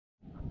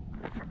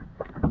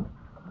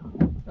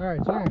All right,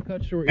 so I got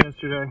cut short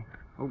yesterday.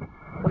 Oh,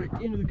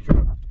 back into the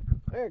truck.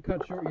 I got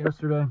cut short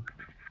yesterday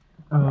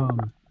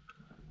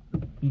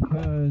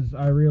because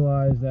I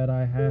realized that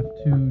I have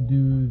to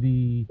do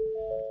the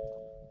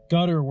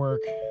gutter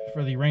work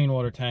for the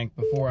rainwater tank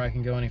before I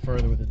can go any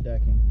further with the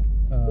decking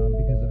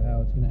because of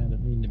how it's going to end up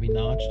needing to be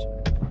notched.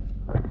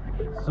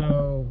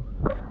 So,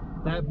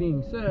 that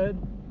being said,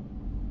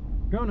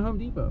 going to Home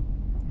Depot.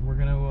 We're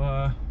going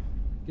to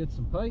get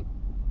some pipe,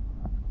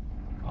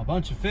 a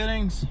bunch of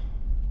fittings,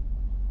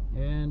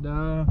 and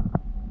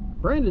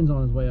Brandon's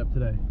on his way up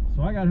today,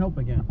 so I got help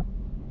again.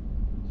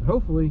 So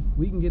hopefully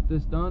we can get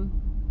this done.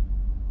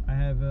 I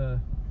have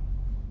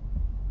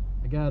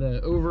I got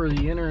a over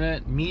the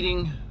internet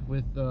meeting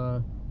with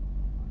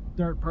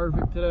Dirt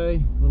Perfect today,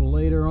 a little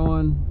later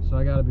on, so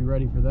I got to be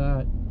ready for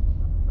that.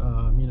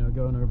 You know,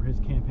 going over his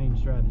campaign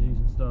strategies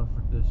and stuff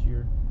for this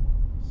year.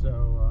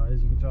 So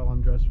as you can tell,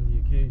 I'm dressed for the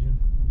occasion.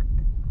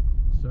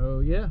 So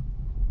yeah,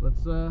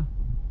 let's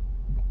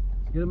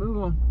get a move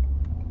on.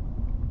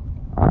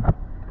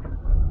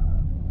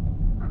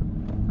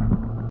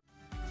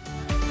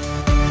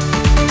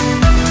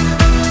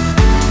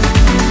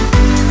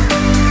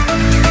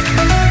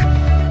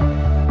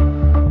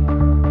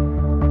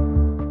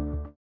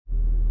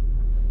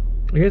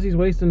 I guess he's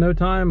wasting no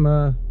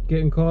time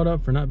getting caught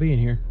up for not being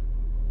here.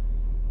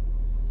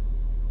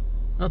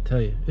 I'll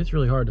tell you, it's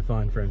really hard to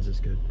find friends this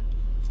good.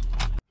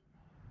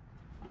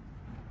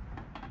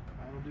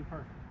 That'll do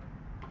perfect.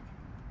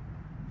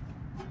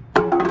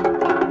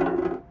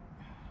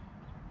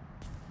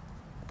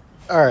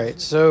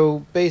 Alright,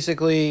 so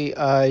basically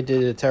I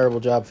did a terrible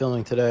job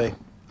filming today.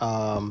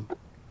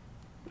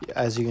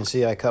 As you can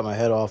see, I cut my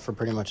head off for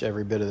pretty much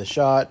every bit of the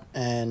shot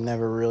and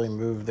never really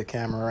moved the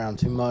camera around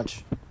too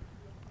much.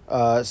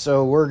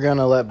 So we're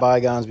gonna let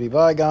bygones be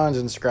bygones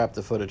and scrap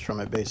the footage from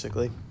it,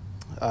 basically.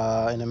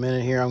 In a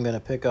minute here, I'm gonna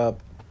pick up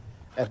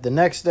at the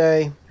next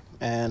day,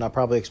 and I'll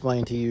probably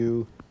explain to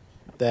you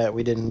that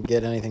we didn't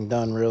get anything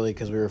done really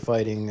because we were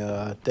fighting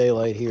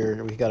daylight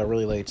here. We got a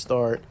really late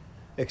start,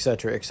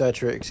 etc.,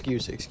 etc.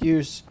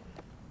 Excuse.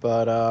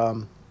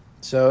 But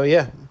so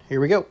yeah,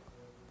 here we go.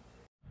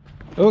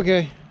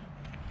 Okay,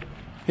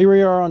 here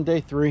we are on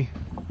day 3.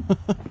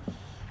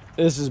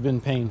 This has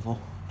been painful,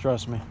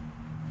 trust me.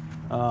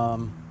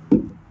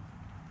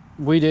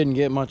 We didn't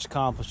get much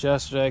accomplished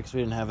yesterday because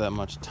we didn't have that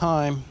much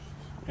time,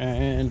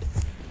 and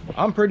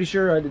I'm pretty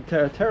sure I did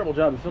a terrible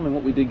job of filming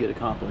what we did get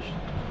accomplished.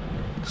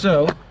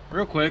 So,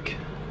 real quick,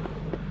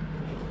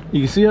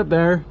 you can see up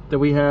there that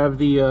we have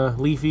the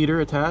leaf eater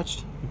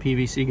attached, the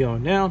PVC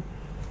going down.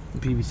 The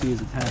PVC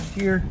is attached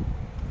here,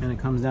 and it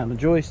comes down the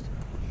joist,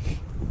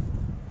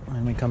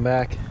 and we come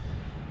back,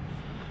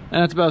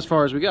 and that's about as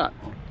far as we got.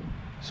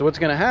 So what's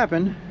going to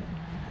happen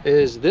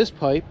is this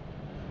pipe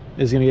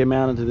is going to get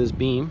mounted to this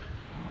beam,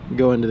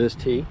 go into this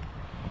T.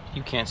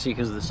 You can't see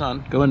because of the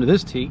sun. Go into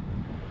this T,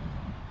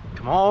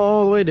 come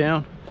all the way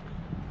down,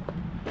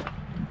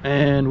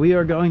 and we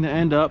are going to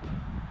end up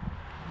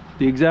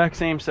the exact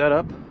same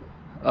setup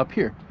up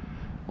here.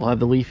 We'll have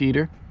the leaf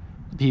eater,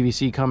 the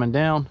PVC coming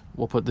down.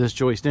 We'll put this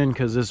joist in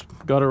because this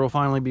gutter will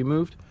finally be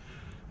moved,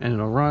 and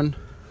it'll run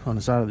on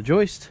the side of the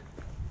joist,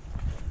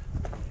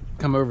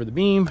 come over the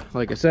beam.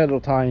 Like I said, it'll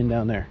tie in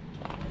down there.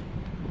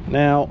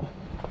 Now,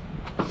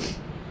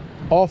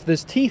 off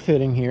this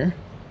T-fitting here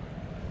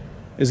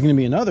is going to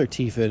be another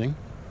T-fitting,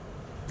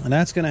 and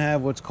that's going to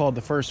have what's called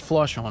the first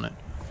flush on it.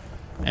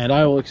 And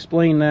I will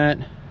explain that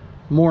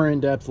more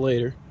in depth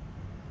later.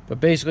 But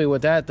basically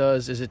what that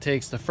does is it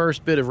takes the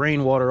first bit of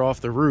rainwater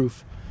off the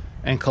roof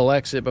and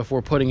collects it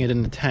before putting it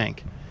in the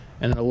tank.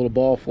 And then a little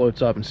ball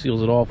floats up and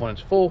seals it off when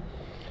it's full.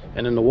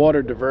 And then the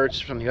water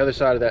diverts from the other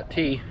side of that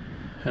T,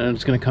 and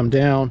it's going to come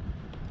down,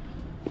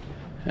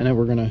 and then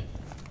we're going to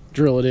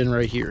drill it in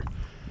right here.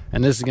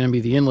 And this is going to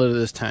be the inlet of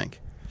this tank.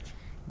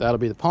 That'll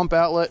be the pump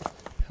outlet.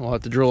 We'll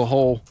have to drill a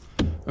hole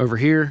over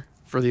here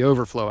for the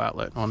overflow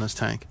outlet on this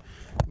tank.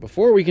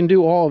 Before we can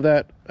do all of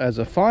that as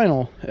a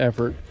final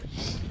effort,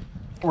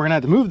 we're going to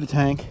have to move the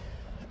tank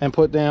and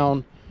put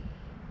down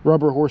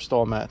rubber horse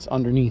stall mats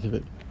underneath of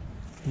it,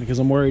 because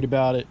I'm worried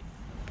about it,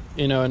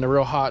 you know, in the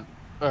real hot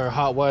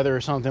weather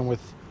or something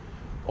with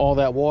all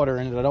that water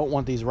in it. I don't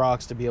want these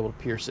rocks to be able to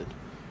pierce it.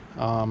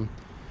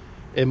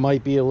 It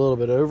might be a little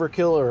bit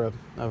overkill or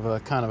of a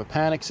kind of a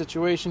panic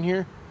situation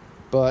here,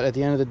 but at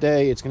the end of the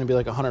day, it's going to be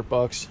like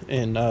 $100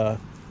 in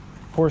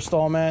horse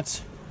stall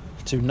mats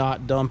to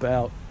not dump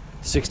out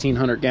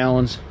 1,600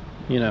 gallons,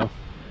 you know,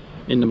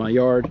 into my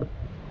yard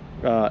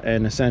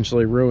and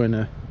essentially ruin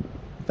a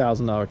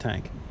 $1,000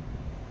 tank.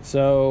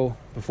 So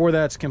before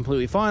that's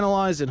completely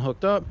finalized and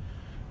hooked up,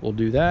 we'll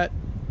do that.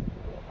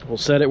 We'll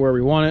set it where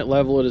we want it,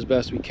 level it as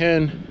best we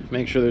can,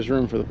 make sure there's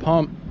room for the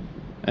pump,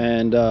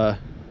 and I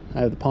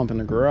have the pump in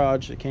the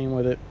garage that came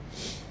with it,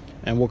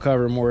 and we'll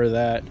cover more of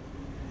that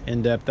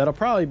in depth. That'll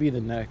probably be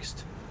the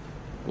next,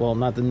 well,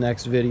 not the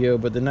next video,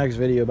 but the next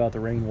video about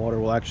the rainwater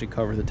will actually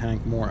cover the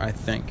tank more, I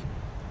think.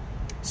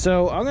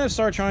 So I'm going to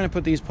start trying to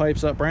put these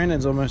pipes up.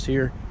 Brandon's almost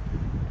here,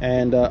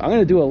 and I'm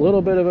going to do a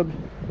little bit of a,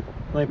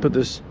 let me put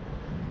this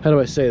how do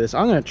I say this?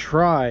 I'm gonna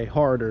try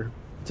harder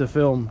to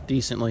film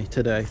decently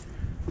today.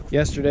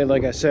 Yesterday,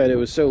 like I said, it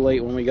was so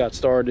late when we got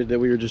started that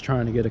we were just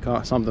trying to get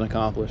something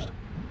accomplished.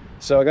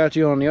 So I got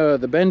you on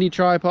the bendy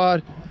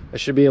tripod. I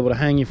should be able to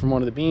hang you from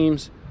one of the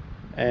beams,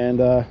 and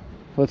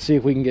let's see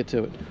if we can get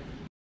to it.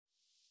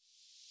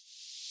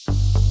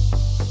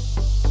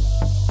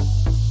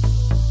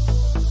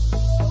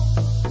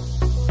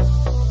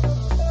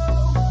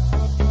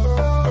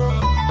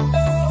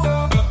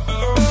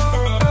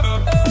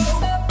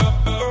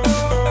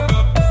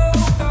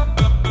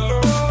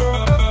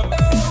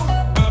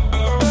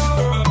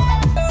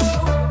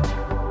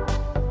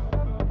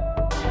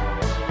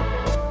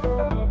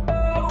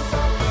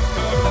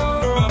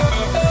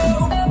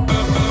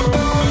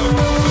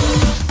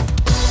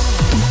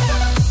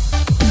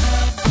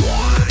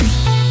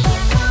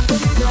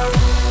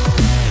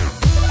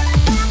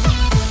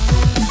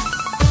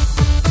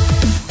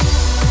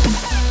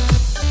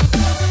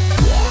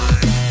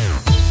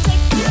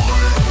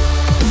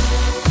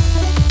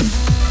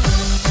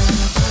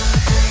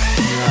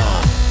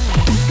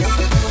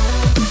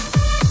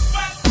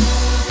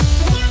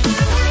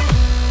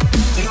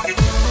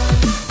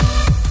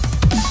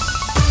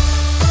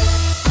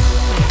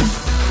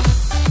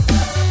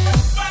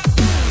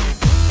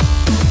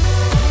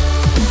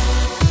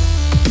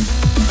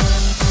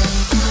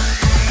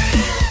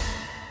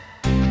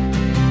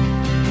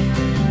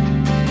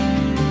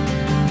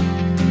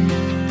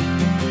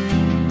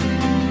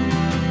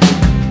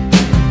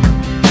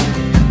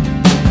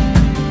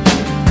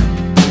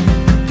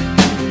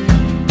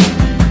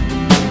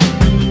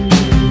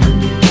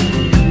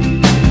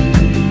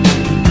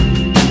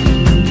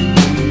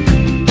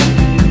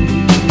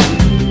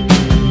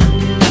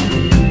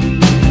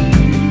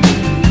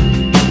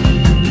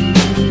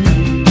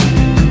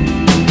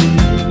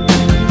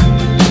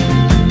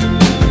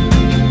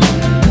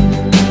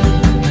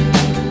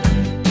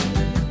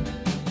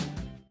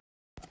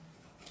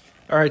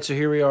 All right, so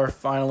here we are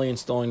finally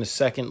installing the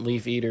second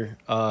leaf eater.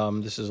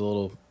 This is a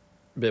little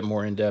bit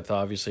more in-depth,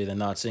 obviously, than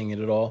not seeing it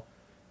at all.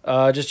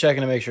 Just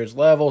checking to make sure it's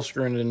level,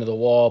 screwing it into the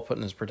wall,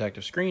 putting this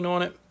protective screen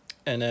on it.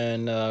 And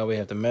then we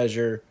have to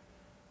measure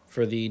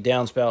for the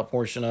downspout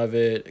portion of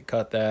it,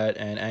 cut that,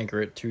 and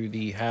anchor it to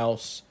the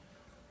house.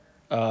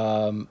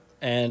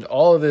 And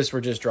all of this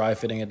we're just dry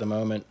fitting at the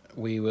moment.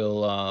 We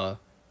will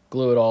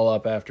glue it all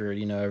up after,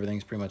 you know,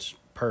 everything's pretty much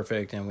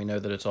perfect and we know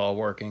that it's all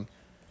working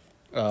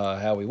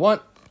how we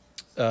want.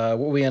 What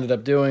we ended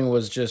up doing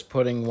was just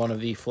putting one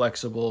of the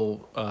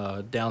flexible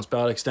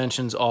downspout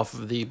extensions off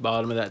of the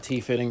bottom of that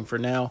T-fitting for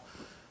now,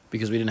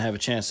 because we didn't have a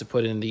chance to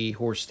put in the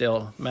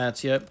horsetail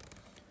mats yet.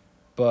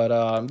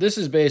 But this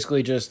is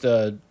basically just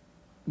a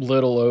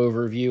little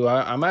overview.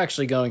 I'm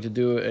actually going to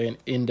do an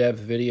in-depth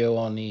video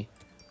on the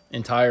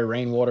entire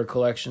rainwater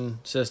collection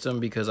system,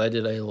 because I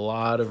did a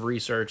lot of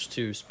research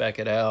to spec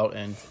it out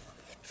and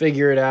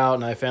figure it out,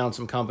 and I found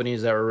some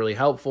companies that were really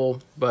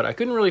helpful, but I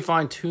couldn't really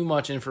find too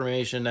much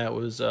information that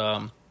was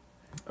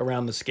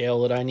around the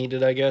scale that I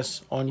needed, I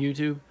guess, on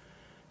YouTube.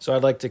 So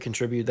I'd like to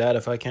contribute that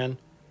if I can.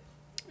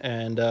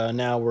 And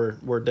now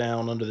we're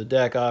down under the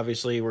deck.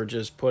 Obviously, we're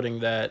just putting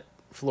that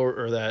floor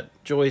or that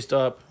joist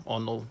up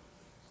on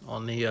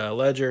the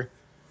ledger,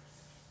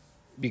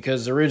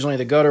 because originally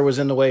the gutter was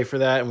in the way for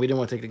that, and we didn't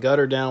want to take the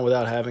gutter down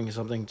without having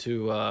something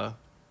to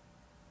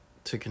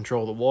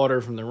control the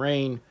water from the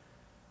rain.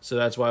 So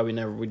that's why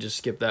we just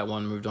skipped that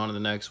one, moved on to the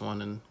next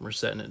one, and we're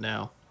setting it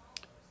now.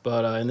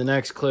 But in the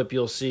next clip,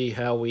 you'll see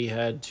how we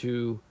had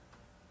to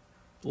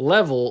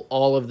level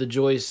all of the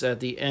joists at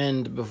the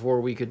end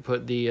before we could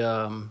put the,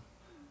 I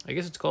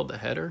guess it's called the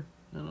header.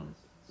 I don't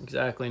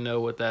exactly know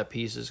what that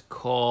piece is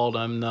called.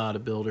 I'm not a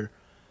builder.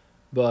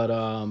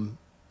 But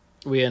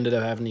we ended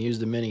up having to use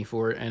the mini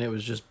for it, and it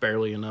was just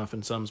barely enough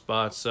in some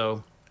spots.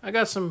 So I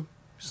got some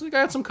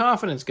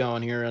confidence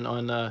going here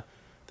on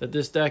that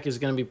this deck is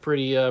going to be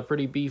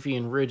pretty beefy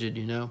and rigid,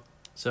 you know.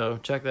 So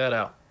check that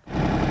out.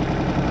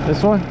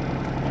 This one?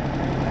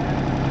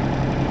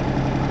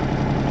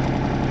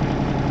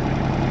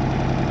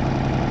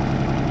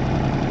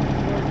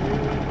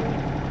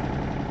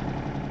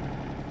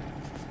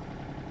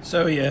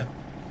 So yeah,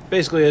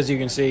 basically as you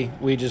can see,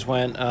 we just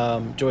went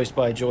joist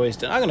by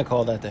joist, and I'm going to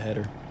call that the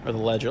header, or the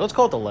ledger. Let's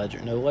call it the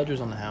ledger. No, the ledger's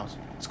on the house.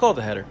 Let's call it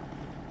the header.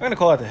 I'm going to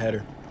call it the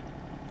header.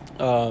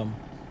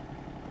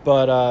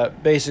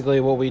 But basically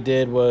what we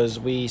did was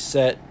we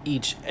set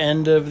each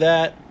end of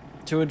that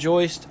to a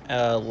joist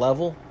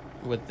level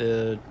with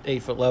the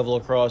 8-foot level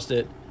across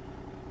it,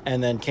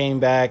 and then came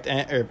back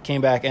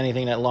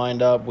anything that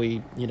lined up,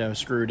 we, you know,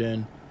 screwed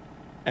in,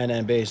 and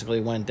then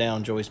basically went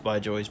down joist by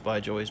joist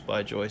by joist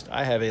by joist.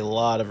 I have a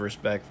lot of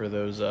respect for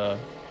those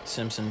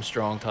Simpson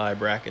strong tie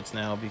brackets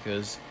now,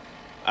 because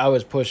I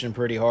was pushing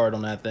pretty hard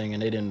on that thing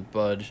and they didn't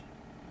budge.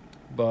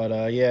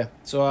 But yeah,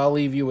 so I'll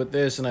leave you with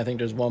this, and I think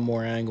there's one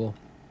more angle.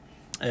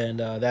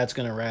 And that's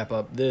going to wrap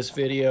up this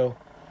video.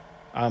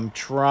 I'm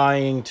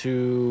trying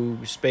to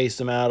space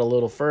them out a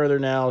little further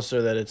now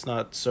so that it's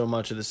not so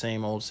much of the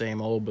same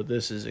old, but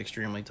this is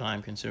extremely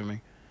time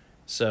consuming.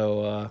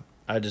 So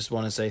I just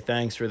want to say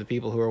thanks for the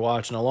people who are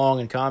watching along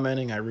and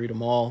commenting. I read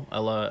them all.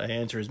 I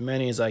answer as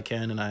many as I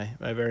can, and I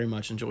very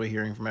much enjoy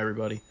hearing from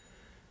everybody.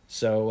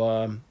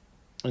 So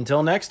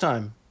until next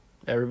time,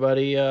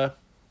 everybody have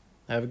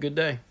a good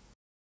day.